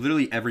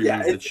literally every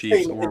move the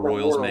Chiefs or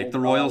Royals make, the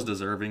Royals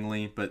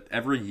deservingly, but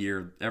every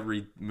year,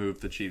 every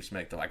move the Chiefs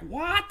make, they're like,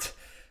 what?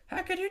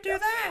 How could you do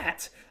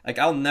that? Like,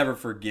 I'll never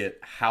forget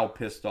how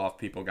pissed off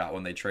people got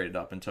when they traded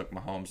up and took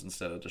Mahomes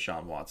instead of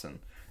Deshaun Watson.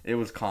 It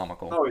was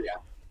comical. Oh, yeah.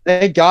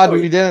 Thank God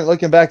we didn't,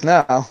 looking back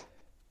now.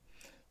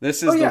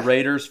 This is the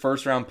Raiders'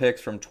 first-round picks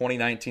from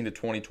 2019 to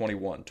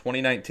 2021.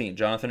 2019,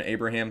 Jonathan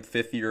Abraham,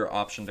 fifth-year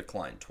option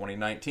declined.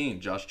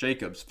 2019, Josh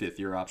Jacobs,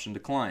 fifth-year option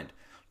declined.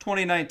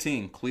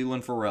 2019,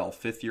 Cleveland Farrell,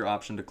 fifth-year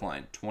option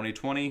declined.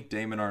 2020,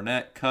 Damon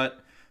Arnett,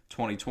 cut.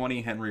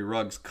 2020, Henry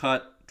Ruggs,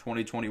 cut.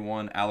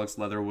 2021, Alex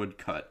Leatherwood,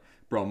 cut.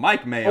 Bro,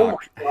 Mike Mayock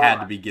had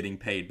to be getting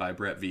paid by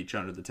Brett Veach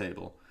under the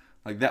table.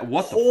 Like that,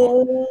 what the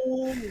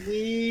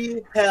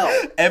Holy hell.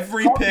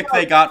 Every pick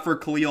they got for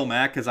Khalil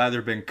Mack has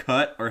either been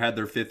cut or had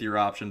their fifth-year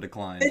option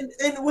declined.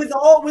 And with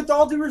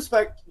all due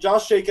respect,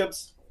 Josh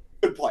Jacobs,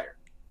 good player.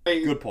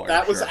 Good player.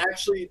 That was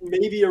actually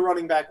maybe a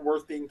running back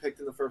worth being picked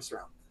in the first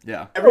round.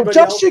 Yeah. Bro,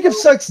 Josh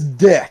Jacobs sucks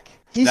dick.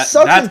 He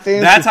sucks in fantasy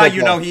That's how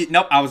you football. know he.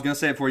 Nope, I was gonna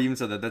say it before you even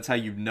said that. That's how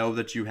you know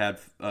that you had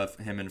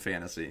him in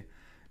fantasy.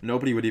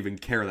 Nobody would even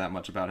care that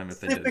much about him if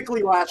they did.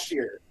 Specifically last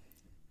year.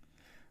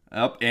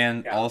 Up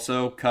and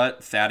also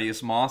cut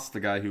Thaddeus Moss, the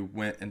guy who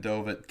went and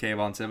dove at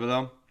Kayvon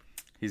Thibodeau.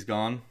 He's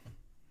gone.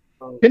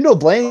 Kendall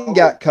Blaine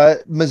got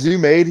cut. Mizzou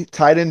made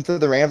tied in for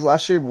the Rams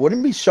last year.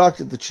 Wouldn't be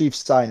shocked if the Chiefs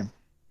sign him.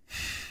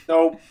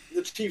 No,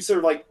 the Chiefs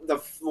are like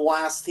the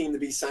last team to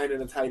be signed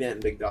in a tight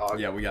end, big dog.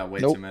 Yeah, we got way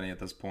Nope. too many at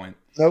this point.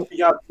 Nope.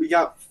 We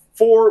got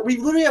 4. We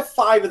literally have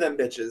 5 of them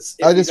bitches.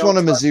 If I we just don't want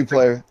a trust Mizzou them.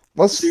 player.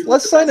 Let's Mizzou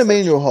let's is the sign best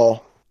Emmanuel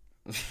Hall.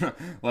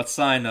 Let's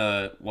sign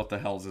what the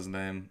hell's his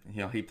name?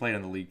 He played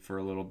in the league for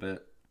a little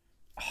bit.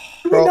 Do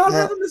we Bro, not no.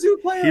 have a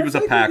Mizzou player? He was I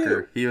a think we do.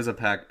 Packer. He was a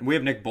Pack. We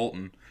have Nick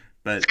Bolton,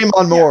 but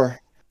Jamon Moore.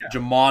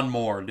 Jamon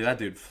Moore, dude, that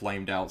dude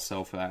flamed out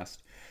so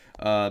fast.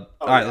 All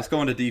right, yeah. let's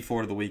go into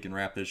D4 of the week and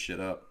wrap this shit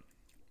up.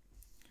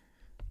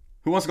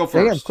 Who wants to go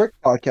Damn, first? quick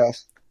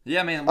podcast.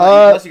 Yeah, man.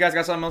 Unless you guys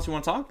got something else you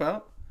want to talk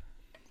about.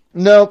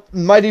 Nope.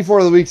 My D4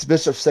 of the week's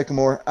Bishop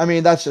Sycamore. I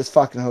mean, that's just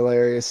fucking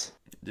hilarious.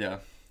 Yeah,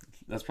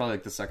 that's probably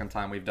like the second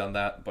time we've done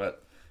that,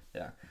 but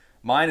yeah.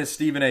 Mine is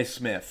Stephen A.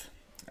 Smith.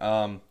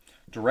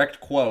 Direct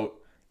quote,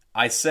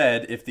 I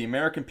said, if the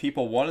American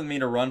people wanted me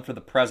to run for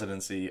the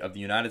presidency of the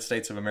United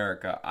States of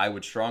America, I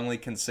would strongly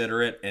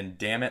consider it, and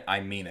damn it,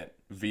 I mean it,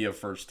 via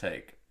First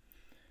Take.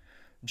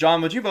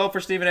 John, would you vote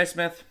for Stephen A.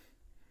 Smith?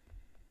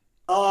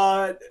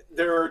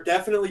 There are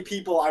definitely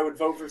people I would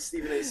vote for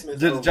Stephen A.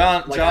 Smith. over.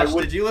 Josh, I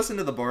would- did you listen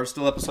to the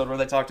Barstool episode where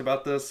they talked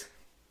about this?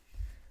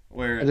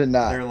 Where I did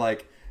not. They're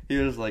like, he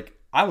was like,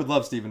 I would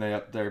love Stephen A.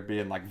 up there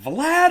being like,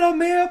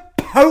 Vladimir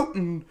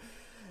Putin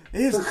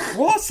is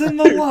crossing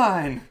the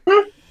line.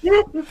 He'd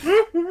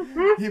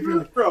be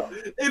like, Bro,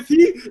 if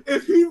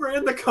he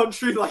ran the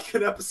country like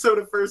an episode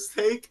of First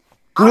Take,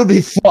 We would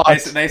be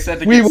fucked. they said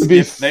to We get would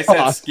be Skip, they said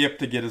fucked. Skip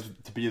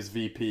to be his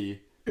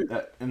VP.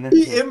 And then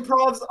he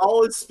improvs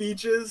all his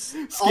speeches.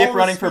 all Skip his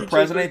running for speeches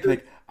president, are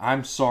like,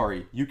 I'm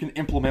sorry, you can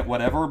implement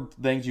whatever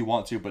things you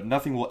want to, but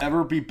nothing will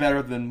ever be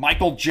better than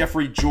Michael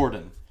Jeffrey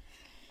Jordan.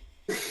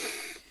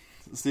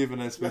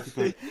 Stephen A. Smith would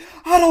be like,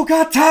 I don't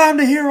got time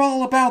to hear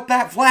all about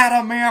that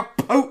Vladimir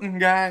Putin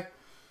guy.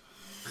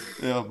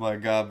 Oh my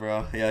god,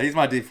 bro. Yeah, he's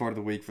my D4 of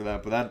the week for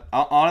that. But that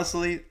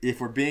honestly,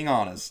 if we're being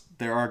honest,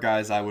 there are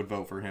guys I would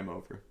vote for him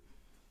over.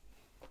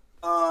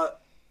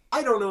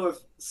 I don't know if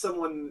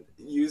someone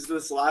used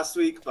this last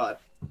week,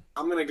 but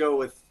I'm gonna go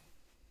with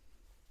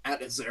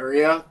Matt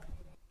Azaria.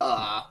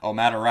 Oh,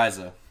 Matt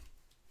Ariza.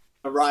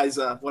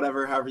 Ariza,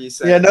 however you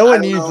say Yeah, it. no I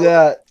one don't used know.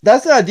 that.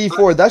 That's not a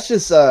D4. That's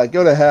just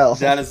go to hell.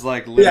 That is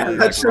like literally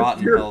that's like your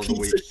rotten pure hell of the piece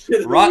week. of shit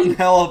of the Rotten week.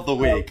 hell of the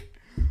week.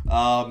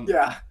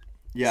 Yeah.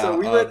 Yeah, So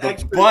we went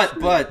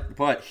extra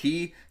but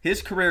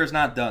his career is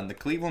not done. The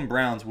Cleveland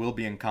Browns will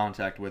be in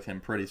contact with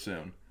him pretty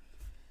soon.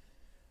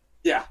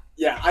 Yeah.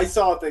 I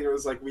saw a thing. It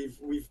was like we've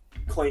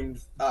claimed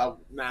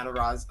Matt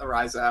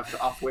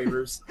Ariza off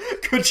waivers.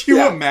 Could you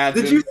Yeah.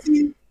 imagine? Did you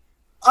see?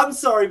 I'm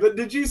sorry, but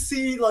did you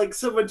see like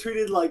someone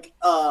tweeted like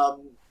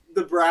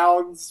the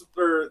Browns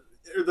or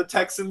the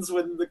Texans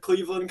when the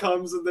Cleveland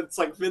comes and it's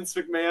like Vince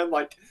McMahon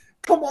like,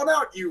 come on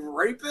out, you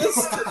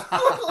rapist.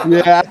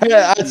 Yeah,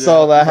 I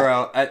saw that.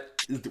 bro.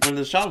 When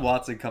Deshaun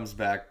Watson comes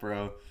back,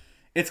 bro,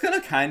 it's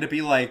gonna kind of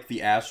be like the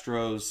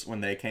Astros when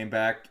they came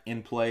back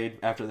and played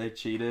after they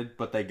cheated,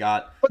 but they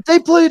got. But they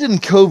played in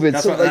COVID,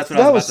 That's so what, like, that's what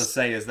that I was was about to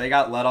say. Is they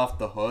got let off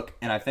the hook,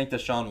 and I think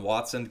Deshaun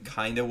Watson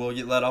kind of will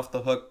get let off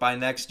the hook by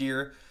next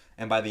year,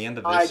 and by the end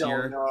of I this don't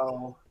year.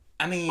 know.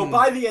 I mean, But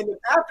by the end of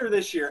after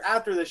this year,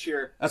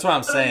 that's what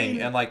I'm saying.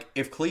 mean- And like,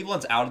 if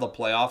Cleveland's out of the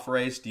playoff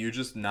race, do you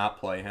just not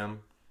play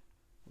him?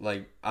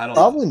 Like, I don't.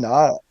 probably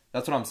not.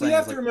 That's what I'm we saying.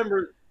 have is, to like,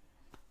 remember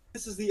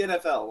this is the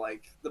NFL.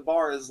 Like the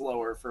bar is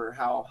lower for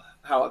how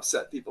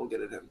upset people get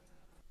at him.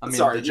 I mean,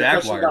 sorry, the your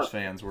question Jaguars about-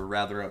 fans were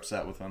rather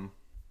upset with him.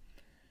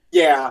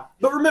 Yeah,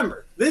 but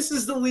remember, this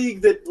is the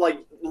league that like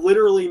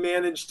literally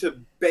managed to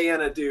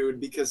ban a dude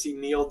because he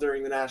kneeled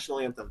during the national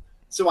anthem.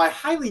 So I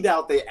highly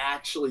doubt they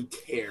actually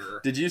care.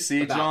 Did you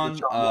see, About John?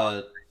 Deshaun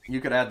Watson. You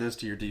could add this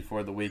to your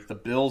D4 of the week. The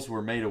Bills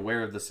were made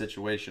aware of the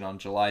situation on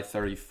July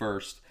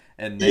 31st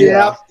and named,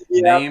 Yeah.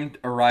 named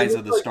Ariza It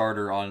was the like-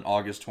 starter on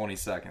August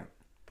 22nd.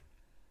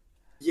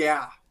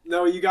 Yeah.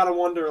 No, you got to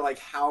wonder like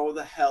how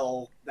the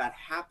hell that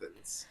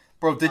happens.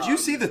 Bro, did you Um,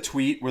 see the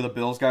tweet where the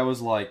Bills guy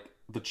was like,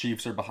 the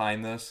Chiefs are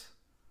behind this?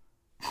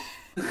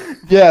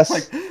 Yes.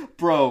 Like,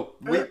 bro,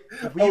 we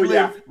Oh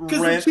yeah, live because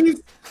rent the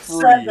Chiefs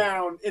free. sat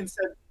down and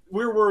said,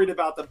 "We're worried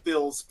about the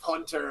Bills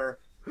punter.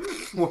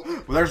 Well,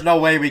 there's no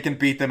way we can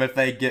beat them if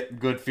they get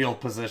good field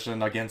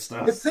position against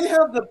If us. they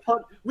have the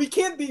punt, we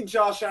can't beat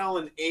Josh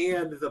Allen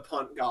and the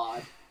punt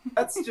god.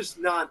 That's just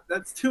not.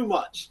 That's too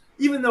much.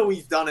 Even though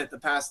we've done it the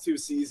past 2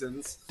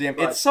 seasons. Damn,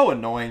 But- it's so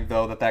annoying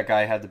though that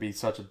guy had to be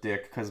such a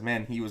dick because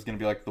man, he was gonna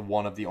be like the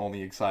one of the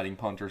only exciting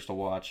punters to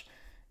watch,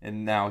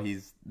 and now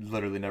he's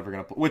literally never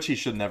gonna play, which he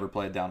should never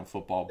play down in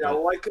football. Yeah,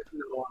 But well,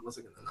 I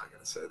wasn't not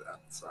gonna say that.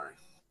 Sorry.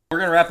 we're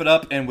gonna wrap it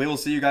up, and we will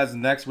see you guys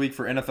next week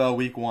for NFL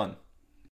Week 1.